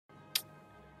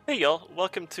Hey y'all,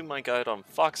 welcome to my guide on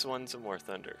Fox 1s and War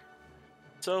Thunder.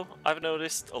 So, I've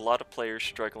noticed a lot of players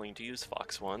struggling to use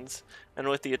Fox 1s, and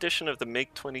with the addition of the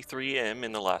MiG-23M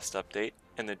in the last update,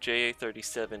 and the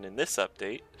JA-37 in this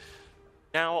update,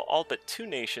 now all but two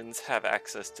nations have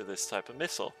access to this type of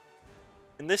missile.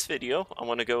 In this video, I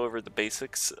want to go over the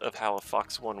basics of how a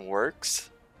Fox 1 works,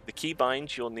 the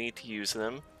keybinds you'll need to use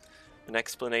them, an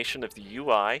explanation of the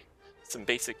UI, some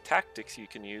basic tactics you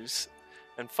can use,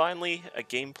 and finally, a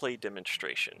gameplay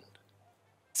demonstration.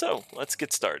 So, let's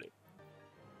get started.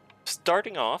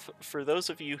 Starting off, for those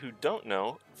of you who don't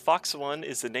know, Fox 1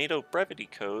 is the NATO brevity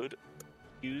code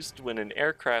used when an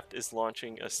aircraft is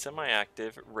launching a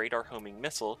semi-active radar homing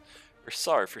missile, or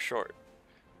SAR for short.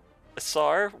 A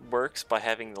SAR works by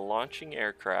having the launching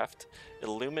aircraft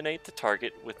illuminate the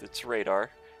target with its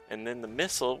radar, and then the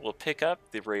missile will pick up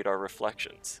the radar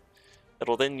reflections.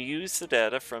 It'll then use the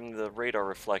data from the radar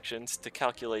reflections to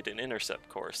calculate an intercept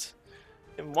course.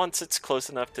 And once it's close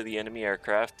enough to the enemy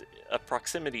aircraft, a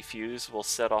proximity fuse will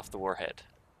set off the warhead.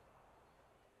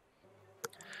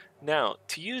 Now,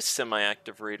 to use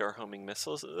semi-active radar homing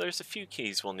missiles, there's a few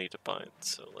keys we'll need to find.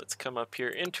 So let's come up here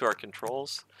into our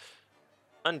controls.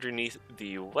 Underneath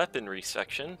the weaponry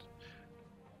section,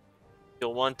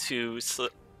 you'll want to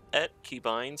select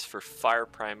keybinds for fire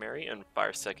primary and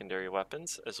fire secondary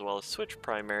weapons, as well as switch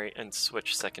primary and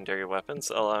switch secondary weapons,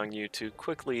 allowing you to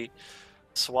quickly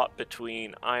swap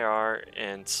between IR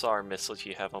and SAR missiles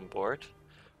you have on board.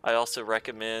 I also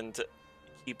recommend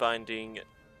keybinding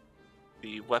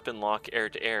the weapon lock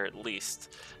air-to-air at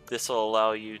least. This will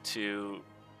allow you to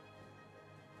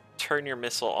turn your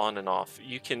missile on and off.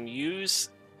 You can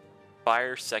use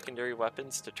fire secondary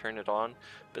weapons to turn it on,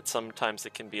 but sometimes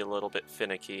it can be a little bit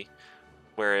finicky.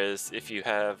 Whereas if you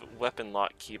have weapon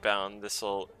lock keybound, this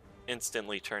will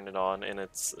instantly turn it on, and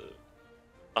it's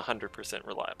 100%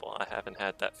 reliable. I haven't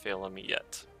had that fail on me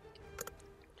yet.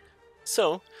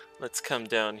 So let's come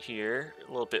down here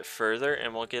a little bit further,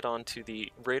 and we'll get on to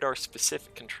the radar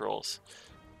specific controls.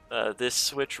 This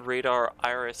switch radar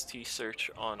IRST search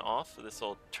on off. This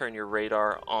will turn your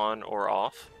radar on or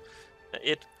off.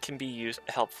 It can be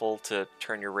helpful to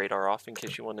turn your radar off in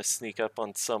case you want to sneak up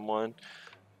on someone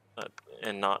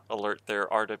and not alert their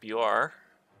RWR.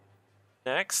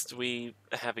 Next, we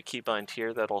have a keybind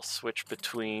here that'll switch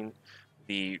between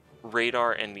the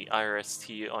radar and the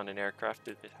IRST on an aircraft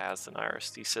if it has an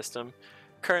IRST system.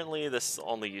 Currently, this is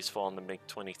only useful on the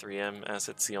MiG-23M, as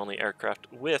it's the only aircraft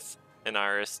with an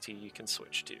IRST you can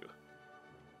switch to.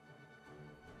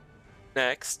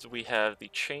 Next, we have the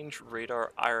Change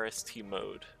Radar IRST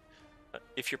mode.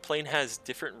 If your plane has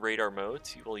different radar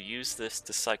modes, you will use this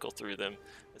to cycle through them.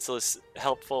 So it's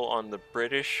helpful on the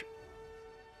British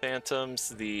Phantoms,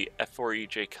 the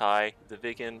F4ej Kai, the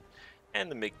Viggen,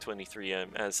 and the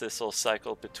MiG-23M, as this will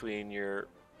cycle between your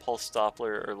pulse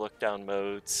Doppler or look-down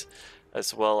modes,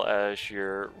 as well as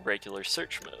your regular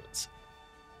search modes.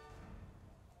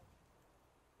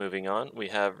 Moving on, we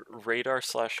have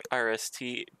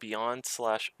radar/IRST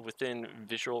beyond/within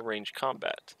visual range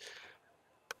combat.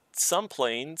 Some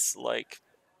planes, like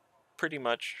pretty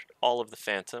much all of the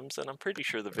Phantoms, and I'm pretty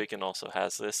sure the Viggen also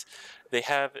has this, they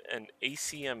have an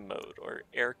ACM mode, or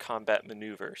Air Combat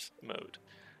Maneuvers mode.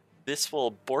 This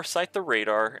will bore sight the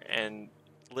radar and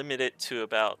limit it to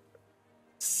about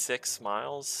 6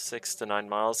 to 9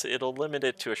 miles. It'll limit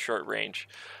it to a short range.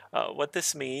 What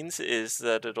this means is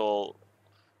that it'll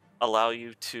allow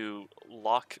you to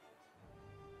lock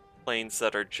planes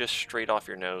that are just straight off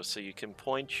your nose, so you can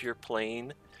point your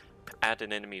plane at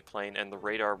an enemy plane and the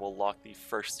radar will lock the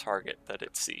first target that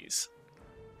it sees.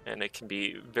 And it can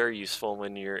be very useful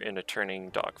when you're in a turning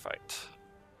dogfight.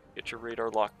 Get your radar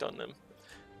locked on them.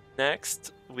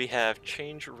 Next, we have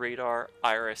Change Radar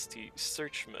IRST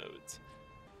search modes.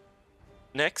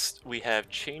 Next, we have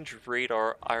Change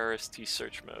Radar IRST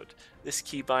search mode. This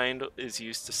keybind is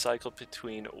used to cycle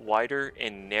between wider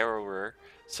and narrower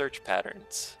search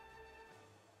patterns.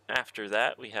 After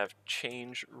that, we have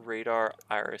Change Radar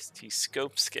IRST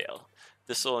scope scale.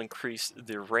 This will increase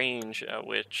the range at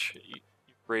which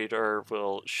radar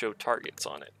will show targets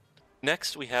on it.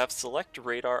 Next, we have Select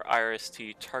Radar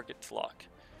IRST target lock.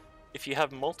 If you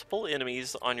have multiple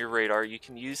enemies on your radar, you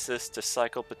can use this to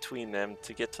cycle between them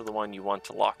to get to the one you want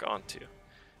to lock onto.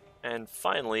 And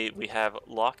finally, we have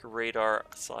Lock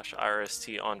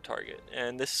Radar/IRST on target,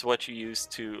 and this is what you use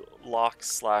to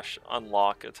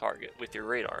lock/unlock a target with your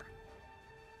radar.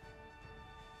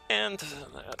 And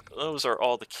those are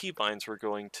all the keybinds we're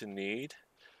going to need.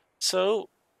 So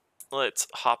let's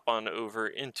hop on over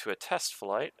into a test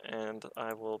flight, and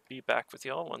I will be back with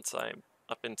y'all once I'm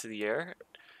up into the air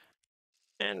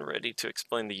and ready to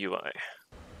explain the UI.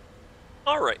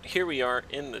 Alright, here we are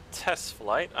in the test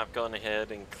flight. I've gone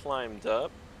ahead and climbed up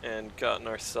and gotten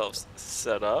ourselves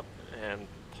set up and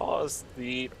paused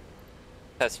the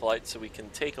test flight so we can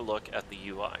take a look at the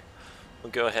UI.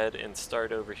 We'll go ahead and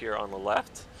start over here on the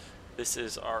left. This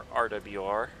is our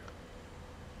RWR.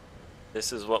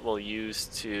 This is what we'll use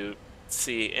to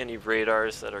see any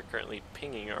radars that are currently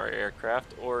pinging our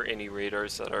aircraft or any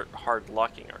radars that are hard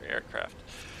locking our aircraft.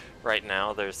 Right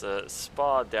now, there's a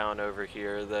SPA down over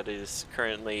here that is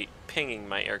currently pinging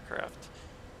my aircraft.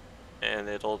 And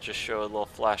it'll just show a little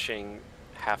flashing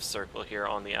half circle here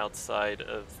on the outside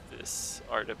of this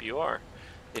RWR.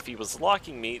 If he was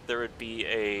locking me, there would be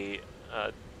a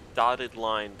dotted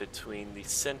line between the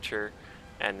center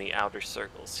and the outer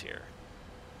circles here.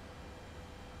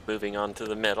 Moving on to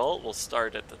the middle, we'll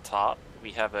start at the top.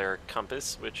 We have our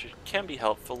compass, which can be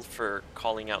helpful for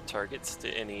calling out targets to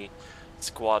any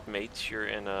squad mates you're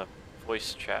in a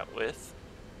voice chat with.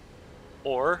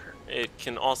 Or it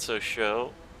can also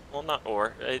show, well, not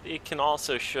or, it can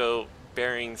also show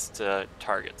bearings to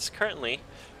targets. Currently,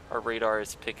 our radar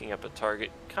is picking up a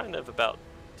target kind of about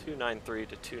 293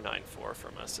 to 294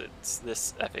 from us. It's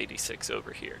this F86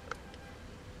 over here.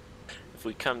 If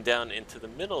we come down into the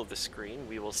middle of the screen,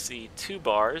 we will see two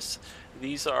bars.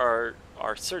 These are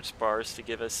our search bars to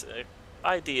give us an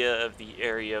idea of the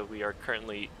area we are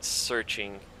currently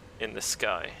searching in the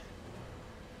sky.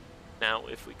 Now,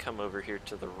 if we come over here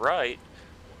to the right,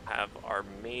 we'll have our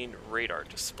main radar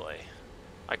display.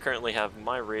 I currently have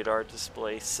my radar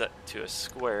display set to a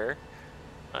square.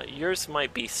 Yours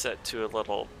might be set to a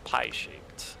little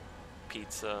pie-shaped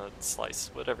pizza slice,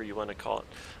 whatever you want to call it.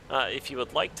 If you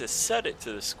would like to set it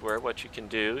to the square, what you can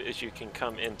do is you can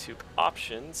come into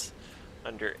Options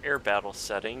under Air Battle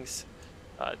Settings.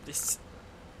 This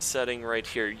setting right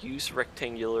here, use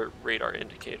rectangular radar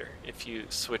indicator. If you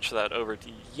switch that over to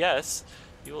yes,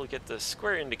 you will get the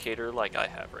square indicator like I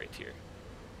have right here.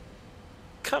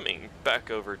 Coming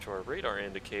back over to our radar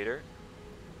indicator,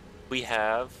 we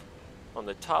have on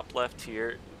the top left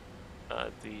here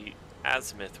the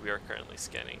azimuth we are currently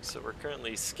scanning. So we're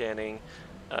currently scanning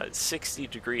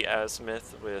 60-degree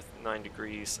azimuth with 9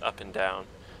 degrees up and down.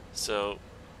 So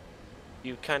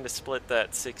you kind of split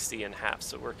that 60 in half.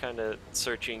 So we're kind of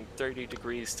searching 30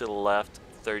 degrees to the left,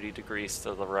 30 degrees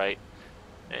to the right,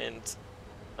 and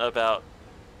about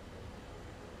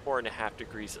 4.5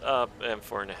 degrees up and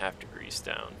 4.5 degrees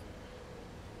down.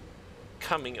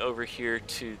 Coming over here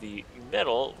to the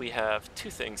middle, we have two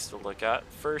things to look at.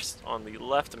 First, on the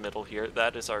left middle here,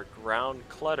 that is our ground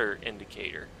clutter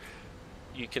indicator.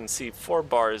 You can see 4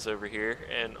 bars over here,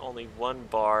 and only 1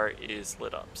 bar is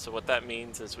lit up. So what that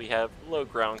means is we have low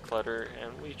ground clutter,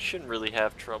 and we shouldn't really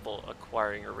have trouble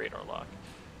acquiring a radar lock.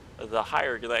 The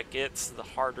higher that gets, the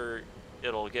harder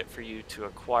it'll get for you to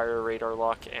acquire a radar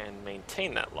lock and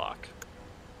maintain that lock.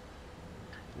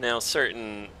 Now,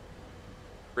 certain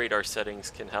radar settings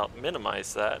can help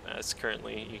minimize that, as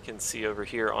currently you can see over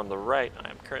here on the right,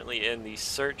 I'm currently in the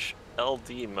search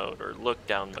LD mode or look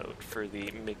down mode for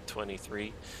the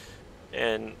MiG-23,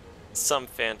 and some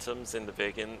phantoms in the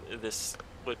Vegan, this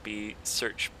would be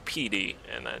search PD,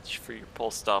 and that's for your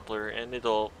pulse Doppler, and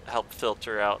it'll help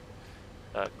filter out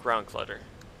ground clutter.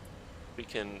 We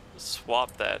can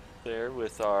swap that there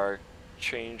with our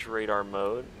change radar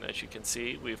mode, and as you can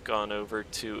see, we've gone over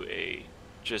to a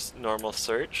just normal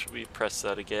search. We press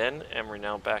that again, and we're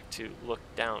now back to look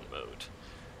down mode.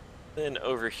 Then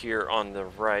over here on the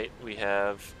right, we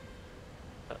have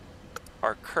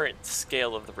our current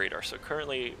scale of the radar. So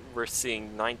currently we're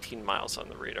seeing 19 miles on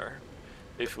the radar.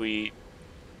 If we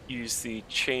use the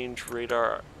change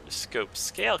radar scope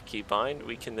scale keybind,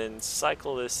 we can then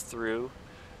cycle this through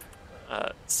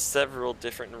several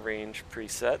different range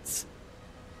presets,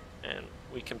 and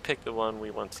we can pick the one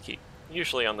we want to keep.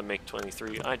 Usually on the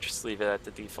MiG-23, I just leave it at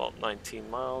the default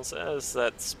 19 miles, as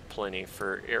that's plenty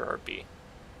for AirRB.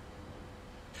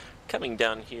 Coming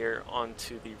down here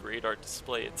onto the radar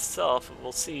display itself,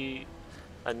 we'll see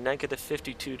a negative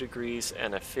 52 degrees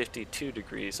and a 52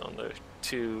 degrees on the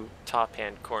 2 top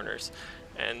hand corners.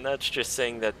 And that's just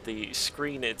saying that the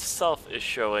screen itself is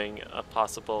showing a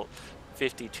possible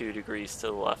 52 degrees to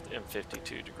the left and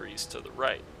 52 degrees to the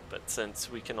right. But since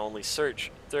we can only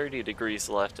search 30 degrees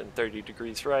left and 30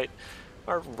 degrees right,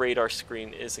 our radar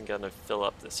screen isn't going to fill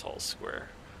up this whole square.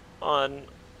 On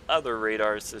other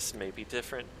radars this may be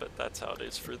different, but that's how it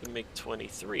is for the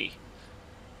MiG-23.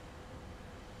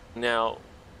 Now,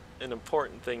 an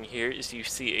important thing here is you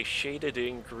see a shaded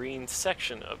in green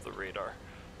section of the radar.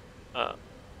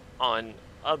 On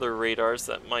other radars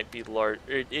that might be large,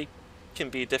 it can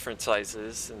be different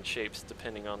sizes and shapes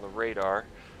depending on the radar,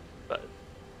 but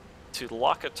to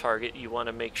lock a target, you want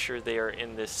to make sure they are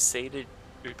in this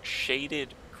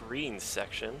shaded green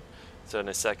section. So in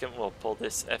a second, we'll pull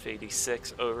this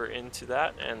F-86 over into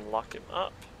that and lock him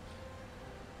up.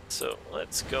 So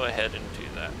let's go ahead and do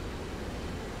that.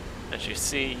 As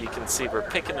you can see we're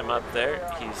picking him up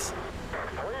there. He's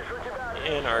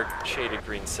in our shaded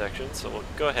green section. So we'll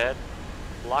go ahead,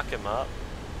 lock him up.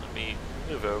 Let me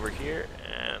move over here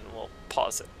and we'll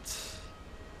pause it.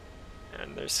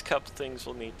 And there's a couple things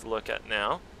we'll need to look at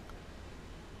now.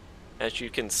 As you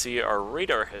can see, our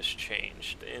radar has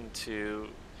changed into,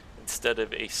 instead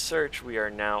of a search, we are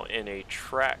now in a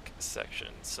track section.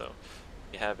 So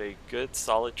we have a good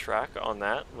solid track on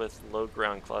that with low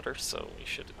ground clutter, so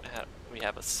we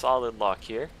have a solid lock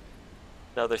here.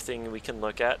 Another thing we can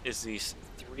look at is these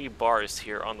 3 bars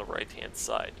here on the right hand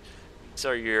side. These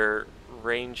are your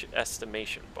range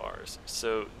estimation bars.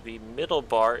 So the middle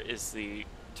bar is the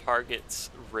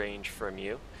target's range from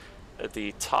you.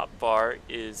 The top bar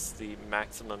is the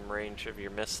maximum range of your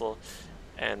missile,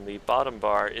 and the bottom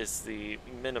bar is the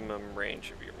minimum range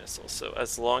of your missile. So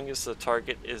as long as the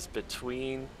target is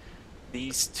between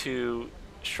these 2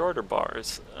 shorter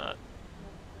bars,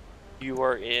 you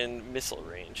are in missile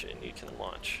range and you can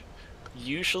launch.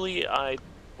 Usually I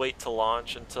wait to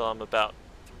launch until I'm about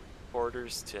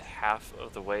 3/4 to half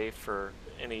of the way for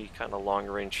any kind of long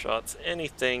range shots.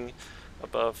 Anything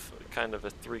above kind of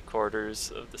a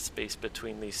 3/4 of the space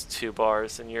between these 2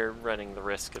 bars, and you're running the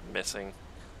risk of missing.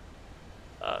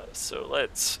 So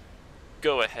let's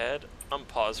go ahead,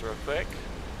 unpause real quick.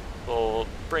 We'll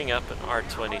bring up an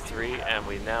R-23, and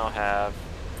we now have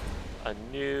a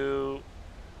new,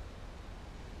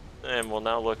 and we'll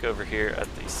now look over here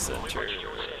at the center.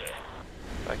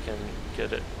 If I can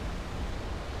get it.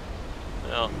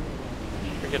 Well,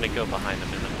 we're gonna go behind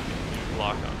him and then we'll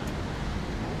lock on.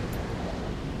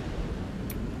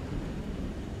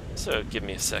 So give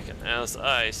me a second. As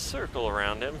I circle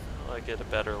around him, I get a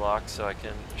better lock so I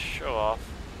can show off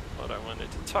what I wanted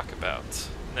to talk about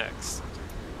next.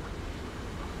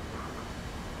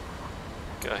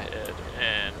 Go ahead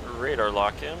and radar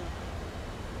lock him.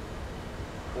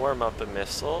 Warm up a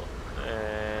missile,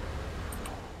 and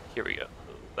here we go.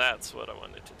 That's what I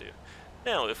wanted to do.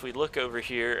 Now, if we look over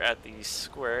here at the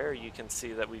square, you can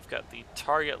see that we've got the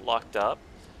target locked up.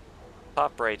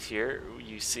 Top right here,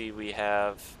 you see we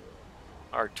have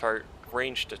our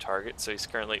range to target, so he's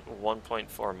currently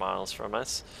 1.4 miles from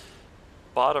us.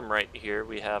 Bottom right here,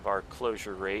 we have our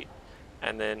closure rate,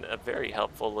 and then a very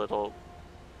helpful little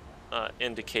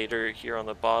indicator here on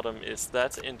the bottom is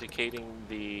that's indicating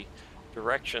the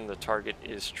direction the target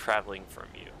is traveling from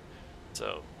you.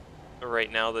 So right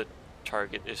now the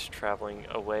target is traveling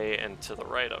away and to the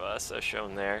right of us, as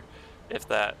shown there. If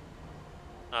that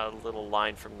little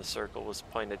line from the circle was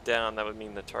pointed down, that would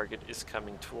mean the target is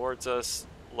coming towards us.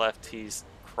 Left, he's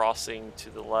crossing to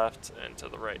the left, and to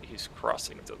the right, he's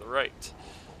crossing to the right.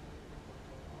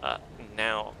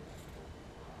 Now,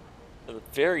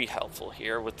 very helpful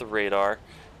here with the radar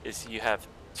is you have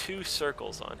 2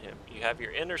 circles on him. You have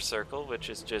your inner circle, which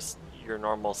is just your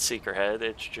normal seeker head.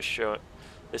 It's just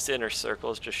this inner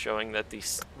circle is just showing that the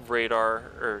radar,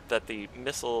 or that the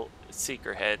missile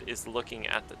seeker head is looking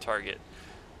at the target.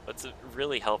 What's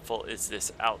really helpful is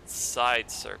this outside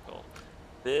circle.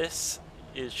 This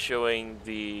is showing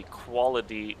the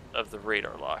quality of the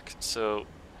radar lock. So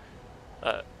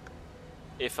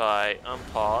if I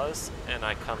unpause and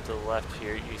I come to the left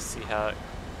here, you see how it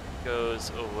goes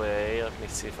away. Let me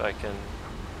see if I can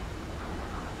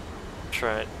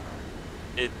try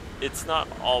it. It's not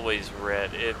always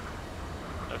red.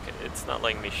 Okay, it's not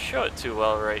letting me show it too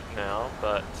well right now,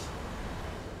 but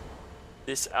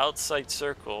this outside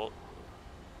circle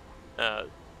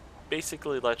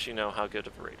basically lets you know how good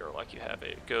of a radar lock you have.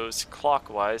 It goes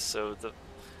clockwise, so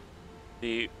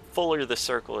the fuller the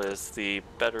circle is, the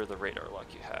better the radar lock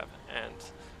you have. And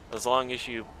as long as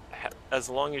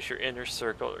your inner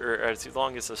circle, or as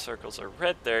long as the circles are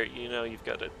red there, you know you've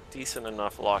got a decent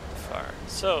enough lock to fire.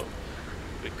 So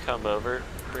we come over,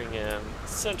 bring him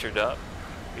centered up.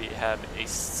 We have a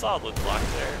solid lock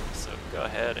there, so go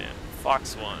ahead and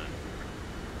Fox 1.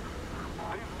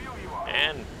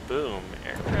 And boom,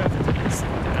 aircraft is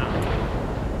down.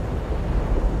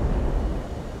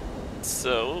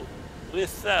 So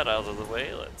with that out of the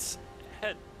way, let's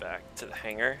head back to the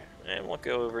hangar and we'll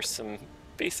go over some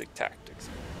basic tactics.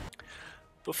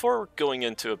 Before going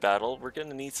into a battle, we're going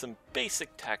to need some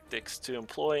basic tactics to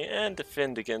employ and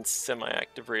defend against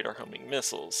semi-active radar homing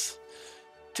missiles.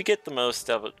 To get the most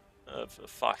of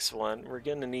Fox 1, we're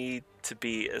going to need to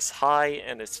be as high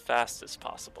and as fast as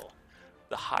possible.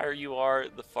 The higher you are,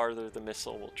 the farther the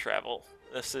missile will travel.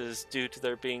 This is due to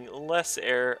there being less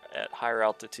air at higher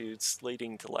altitudes,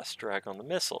 leading to less drag on the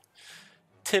missile.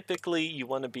 Typically, you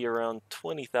want to be around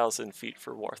 20,000 feet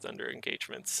for War Thunder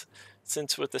engagements,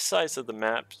 since with the size of the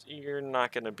map, you're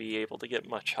not going to be able to get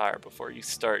much higher before you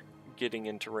start getting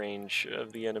into range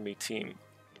of the enemy team.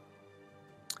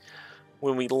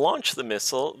 When we launch the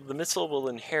missile will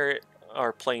inherit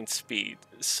our plane speed,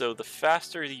 so the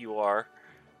faster you are,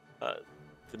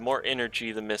 the more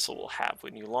energy the missile will have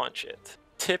when you launch it.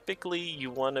 Typically, you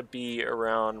want to be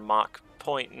around Mach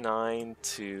 0.9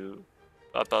 to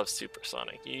above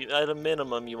supersonic. At a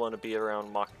minimum, you want to be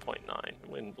around Mach 0.9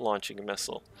 when launching a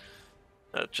missile.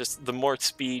 Just the more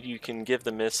speed you can give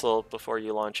the missile before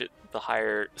you launch it, the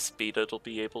higher speed it'll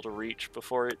be able to reach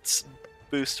before its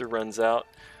booster runs out,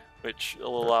 which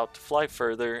will allow it to fly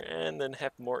further and then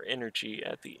have more energy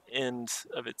at the end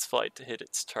of its flight to hit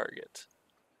its target.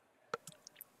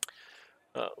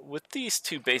 With these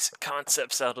two basic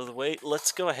concepts out of the way,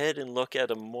 let's go ahead and look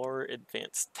at a more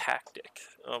advanced tactic,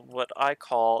 what I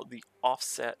call the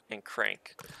offset and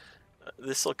crank.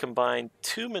 This will combine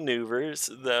two maneuvers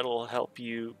that'll help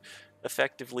you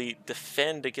effectively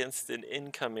defend against an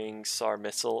incoming SAR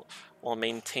missile while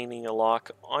maintaining a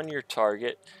lock on your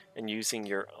target and using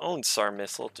your own SAR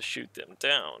missile to shoot them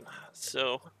down.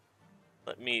 So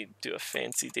let me do a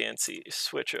fancy-dancy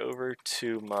switch over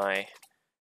to my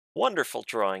wonderful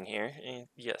drawing here. And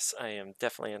yes, I am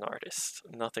definitely an artist.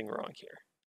 Nothing wrong here.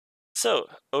 So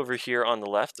over here on the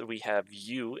left we have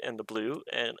you and the blue,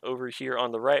 and over here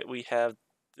on the right we have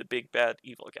the big bad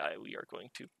evil guy we are going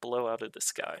to blow out of the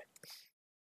sky.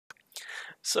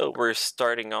 So we're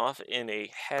starting off in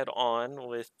a head-on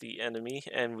with the enemy,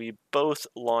 and we both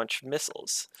launch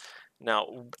missiles.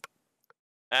 Now,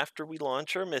 after we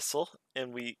launch our missile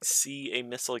and we see a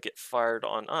missile get fired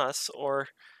on us, or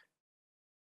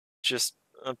just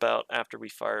about after we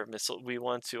fire a missile, we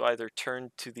want to either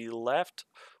turn to the left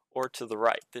or to the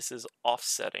right. This is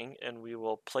offsetting, and we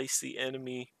will place the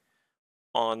enemy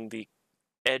on the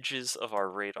edges of our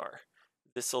radar.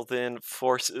 This will then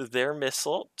force their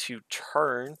missile to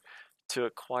turn to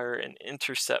acquire an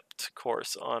intercept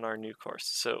course on our new course.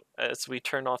 So as we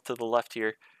turn off to the left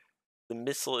here, the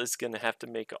missile is going to have to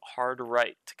make a hard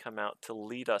right to come out to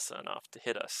lead us enough to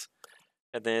hit us.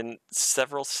 And then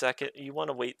you want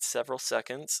to wait several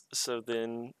seconds, so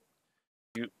then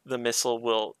the missile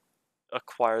will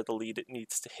acquire the lead it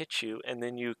needs to hit you, and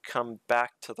then you come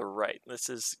back to the right. This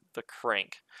is the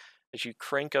crank. As you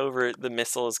crank over, the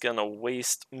missile is going to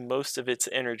waste most of its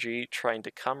energy trying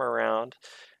to come around,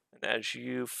 and as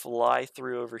you fly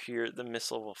through over here, the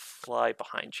missile will fly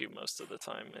behind you most of the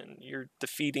time, and you're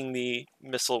defeating the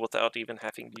missile without even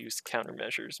having to use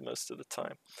countermeasures most of the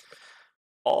time.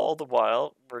 All the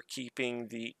while, we're keeping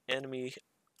the enemy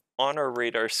on our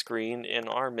radar screen, and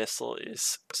our missile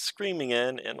is screaming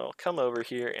in, and it'll come over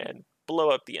here and blow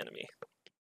up the enemy.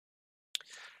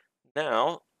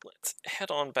 Now, let's head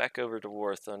on back over to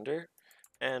War Thunder,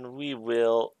 and we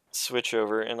will switch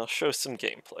over, and I'll show some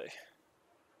gameplay.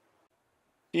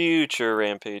 Future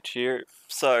Rampage here.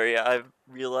 Sorry, I've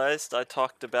realized I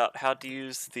talked about how to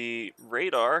use the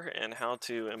radar and how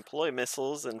to employ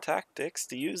missiles and tactics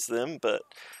to use them, but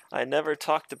I never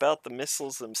talked about the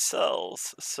missiles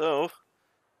themselves. So,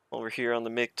 over here on the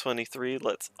MiG-23,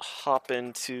 let's hop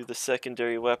into the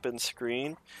secondary weapons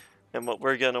screen. And what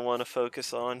we're going to want to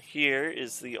focus on here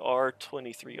is the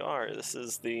R-23R. This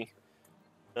is the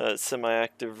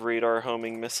semi-active radar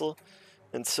homing missile.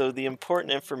 And so the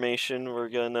important information we're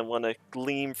going to want to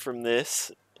glean from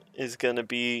this is going to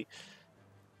be,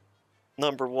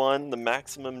 number one, the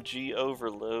maximum G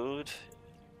overload.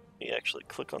 Let me actually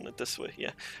click on it this way.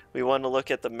 Yeah, we want to look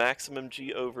at the maximum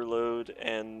G overload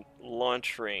and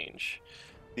launch range.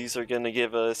 These are going to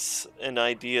give us an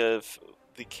idea of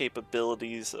the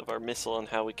capabilities of our missile and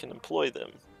how we can employ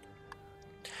them.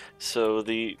 So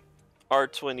the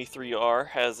R-23R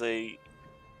has a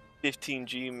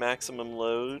 15G maximum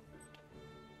load,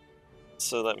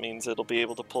 so that means it'll be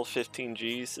able to pull 15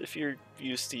 Gs. If you're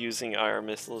used to using IR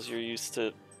missiles, you're used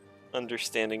to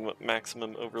understanding what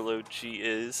maximum overload G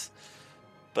is,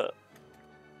 but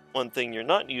one thing you're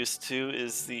not used to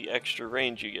is the extra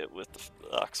range you get with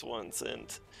the Ox 1s.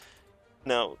 And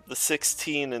now the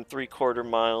 16 3/4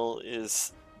 mile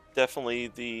is definitely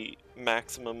the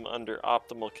maximum under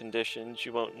optimal conditions.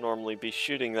 You won't normally be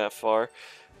shooting that far,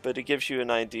 but it gives you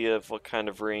an idea of what kind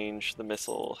of range the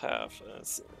missile will have.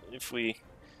 If we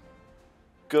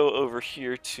go over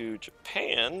here to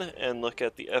Japan and look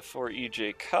at the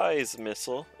F4ej Kai's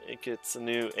missile, it gets a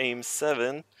new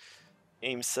AIM-7,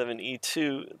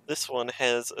 AIM-7E2. This one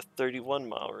has a 31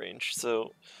 mile range,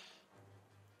 so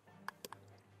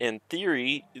In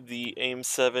theory, the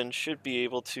AIM-7 should be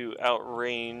able to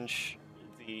outrange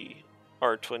the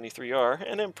R-23R,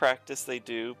 and in practice they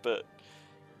do, but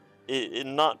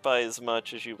not by as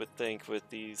much as you would think with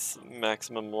these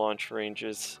maximum launch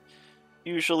ranges.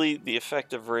 Usually the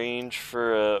effective range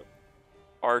for a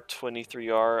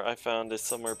R-23R I found is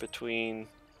somewhere between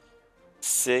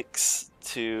 6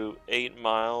 to 8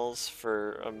 miles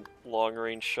for a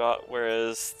long-range shot,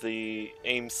 whereas the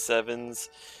AIM-7s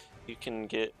you can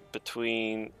get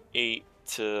between 8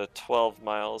 to 12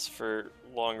 miles for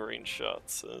long-range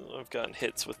shots. I've gotten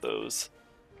hits with those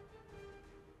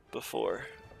before.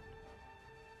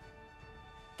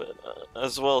 But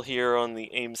as well here on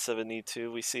the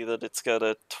AIM-7E2, we see that it's got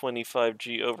a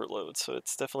 25G overload, so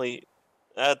it's definitely,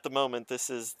 at the moment,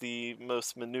 this is the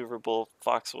most maneuverable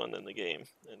Fox one in the game,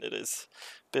 and it has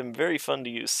been very fun to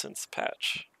use since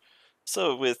patch.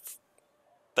 So with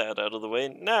that out of the way,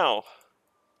 now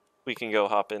we can go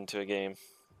hop into a game.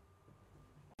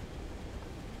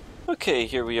 Okay,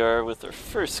 here we are with our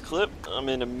first clip. I'm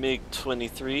in a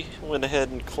MiG-23, went ahead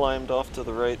and climbed off to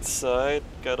the right side,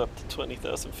 got up to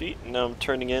 20,000 feet, and now I'm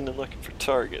turning in and looking for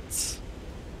targets.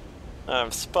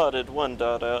 I've spotted one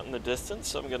dot out in the distance,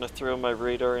 so I'm going to throw my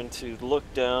radar into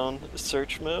look down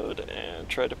search mode and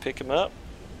try to pick him up.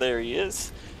 There he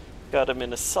is. Got him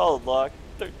in a solid lock,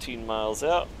 13 miles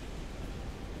out.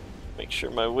 Make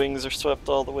sure my wings are swept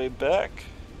all the way back.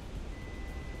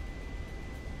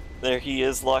 There he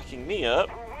is locking me up.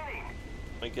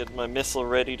 I get my missile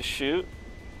ready to shoot.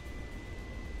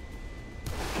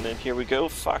 And then here we go,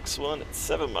 Fox 1 at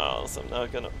 7 miles. I'm now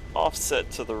going to offset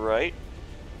to the right.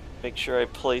 Make sure I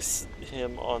place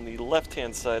him on the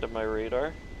left-hand side of my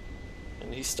radar.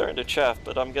 And he's starting to chaff,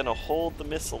 but I'm going to hold the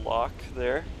missile lock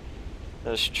there.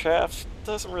 This chaff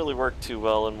doesn't really work too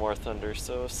well in War Thunder,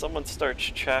 so if someone starts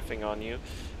chaffing on you,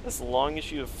 as long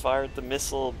as you have fired the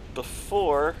missile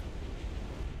before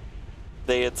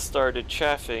they had started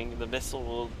chaffing, the missile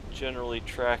will generally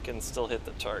track and still hit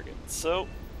the target. So,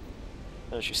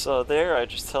 as you saw there, I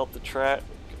just held the track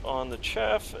on the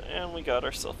chaff and we got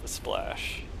ourselves a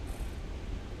splash.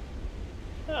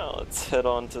 Now let's head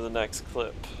on to the next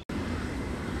clip.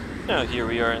 Now here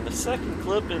we are in the second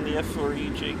clip in the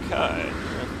F4ej Kai.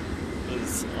 It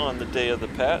was on the day of the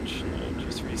patch, and I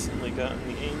just recently gotten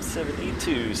the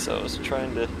AIM-7E2, so I was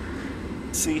trying to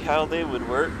see how they would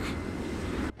work.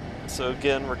 So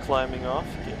again, we're climbing off,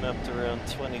 getting up to around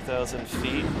 20,000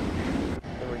 feet,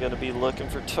 and we're going to be looking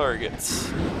for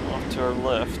targets off to our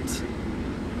left.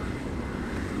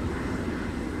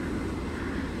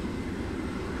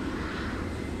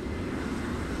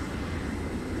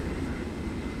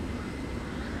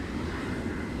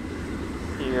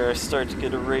 Here I start to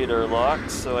get a radar lock,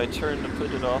 so I turn to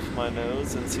put it off my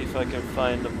nose and see if I can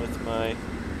find them with my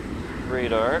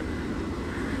radar.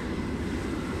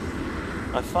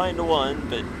 I find one,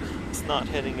 but he's not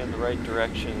heading in the right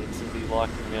direction to be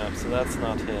locking me up, so that's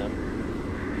not him.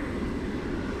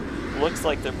 Looks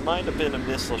like there might have been a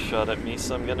missile shot at me,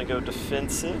 so I'm going to go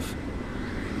defensive.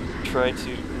 Try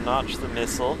to notch the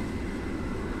missile.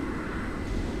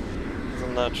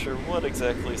 I'm not sure what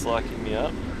exactly is locking me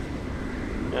up.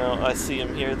 Now I see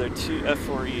him here, they're two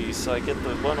F4Es, so I get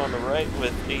the one on the right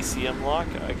with ACM lock,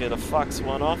 I get a Fox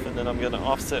 1 off, and then I'm going to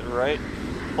offset right,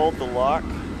 hold the lock.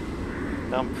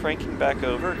 Now I'm cranking back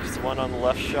over because the one on the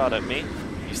left shot at me.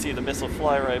 You see the missile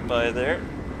fly right by there.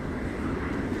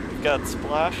 We've got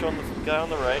splash on the guy on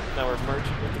the right, now we're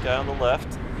merging with the guy on the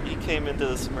left. He came into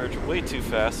this merge way too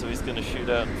fast, so he's going to shoot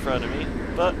out in front of me,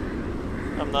 but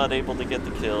I'm not able to get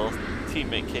the kill.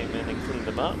 Teammate came in and cleaned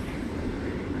him up.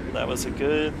 That was a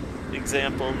good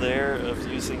example there of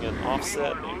using an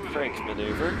offset and crank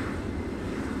maneuver.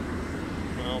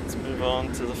 Well, let's move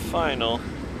on to the final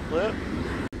clip.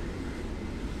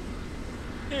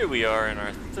 Here we are in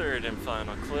our third and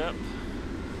final clip.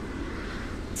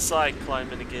 Side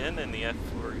climbing again in the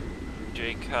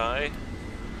F4ej Kai.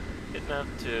 Getting up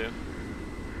to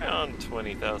around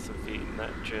 20,000 feet in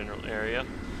that general area.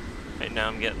 Right now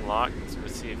I'm getting locked, so we'll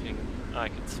see if I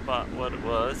can spot what it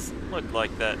was. Looked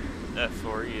like that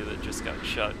F4E that just got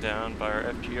shot down by our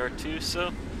FGR2,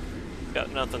 so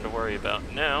got nothing to worry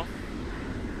about now.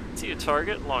 See a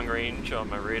target, long range on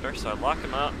my radar, so I lock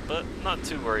him up, but not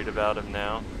too worried about him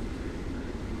now.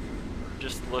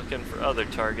 Just looking for other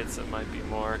targets that might be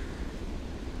more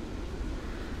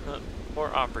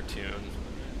opportune.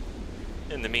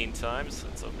 In the meantime,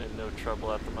 since I'm in no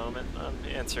trouble at the moment, I'm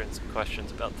answering some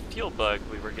questions about the fuel bug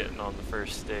we were getting on the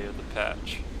first day of the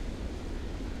patch.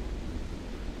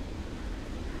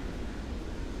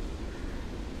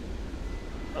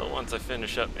 Well, once I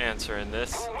finish up answering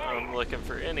this, I'm looking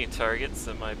for any targets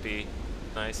that might be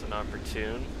Nice and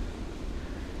opportune.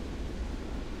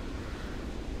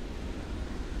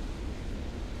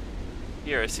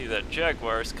 Here I see that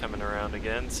Jaguar's coming around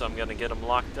again, so I'm gonna get him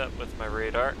locked up with my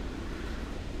radar.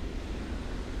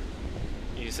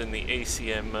 Using the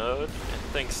ACM mode, and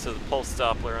thanks to the pulse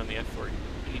Doppler on the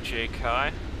F4ej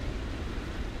Kai,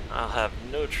 I'll have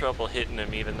no trouble hitting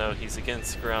him even though he's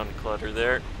against ground clutter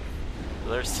there.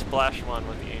 There's Splash 1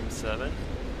 with the AIM-7.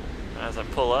 As I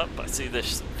pull up, I see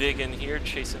this Vig in here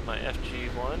chasing my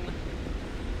FG1.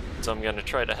 So I'm going to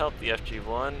try to help the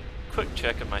FG1. Quick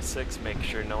check at my 6, make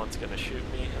sure no one's going to shoot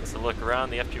me. As I look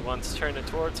around, the FG1's turning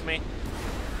towards me.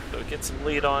 So get some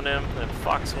lead on him, then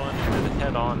Fox 1 into the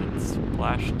head-on and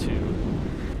Splash 2.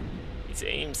 These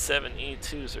AIM-7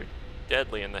 E2s are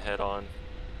deadly in the head-on.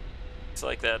 Looks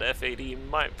like that F8E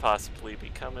might possibly be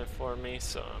coming for me,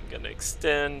 so I'm going to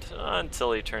extend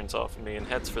until he turns off of me and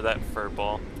heads for that fur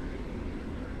ball.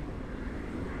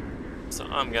 So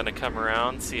I'm going to come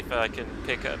around, see if I can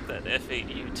pick up that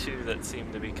F8U2 that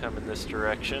seemed to be coming this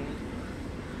direction.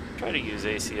 Try to use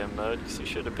ACM mode because he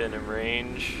should have been in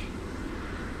range.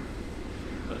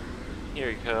 But here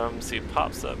he comes, he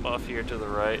pops up off here to the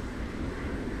right.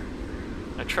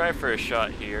 I try for a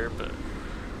shot here, but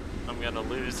I'm going to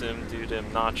lose him due to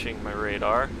him notching my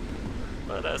radar.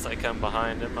 But as I come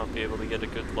behind him, I'll be able to get a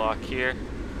good lock here.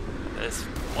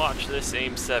 Watch this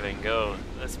AIM-7 go.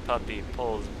 This puppy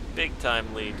pulls big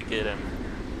time lead to get him.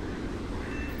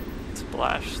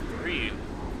 Splash 3,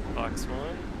 Fox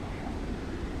 1.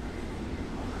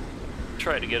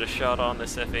 Try to get a shot on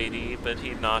this F8E, but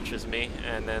he notches me,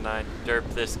 and then I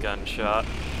derp this gunshot.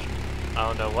 I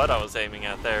don't know what I was aiming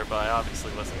at there, but I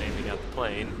obviously wasn't aiming at the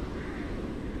plane.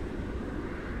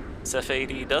 This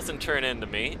F8E doesn't turn into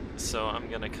me, so I'm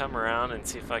gonna come around and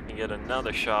see if I can get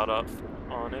another shot off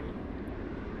on him.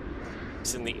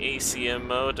 Using the ACM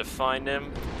mode to find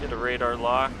him, get a radar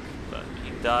lock, but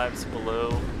he dives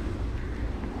below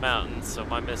mountains, so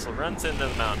my missile runs into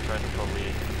the mountain trying to pull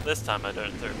lead. This time I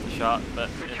don't derp the shot, but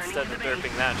instead of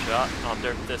derping that shot, I'll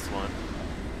derp this one.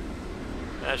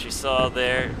 As you saw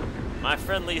there, my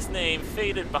friendly's name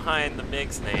faded behind the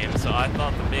MiG's name, so I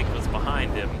thought the MiG was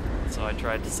behind him, so I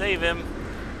tried to save him,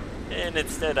 and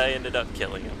instead I ended up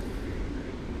killing him.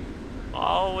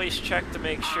 Always check to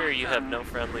make sure you have no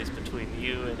friendlies between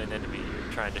you and an enemy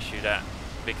you're trying to shoot at,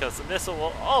 because the missile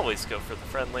will always go for the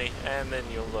friendly, and then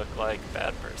you'll look like a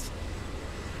bad person.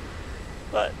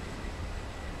 But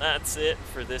that's it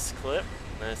for this clip.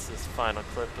 This is the final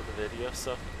clip of the video,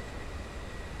 so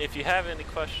if you have any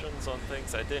questions on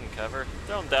things I didn't cover,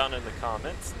 throw them down in the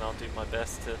comments, and I'll do my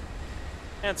best to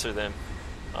answer them.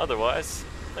 Otherwise,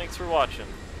 thanks for watching.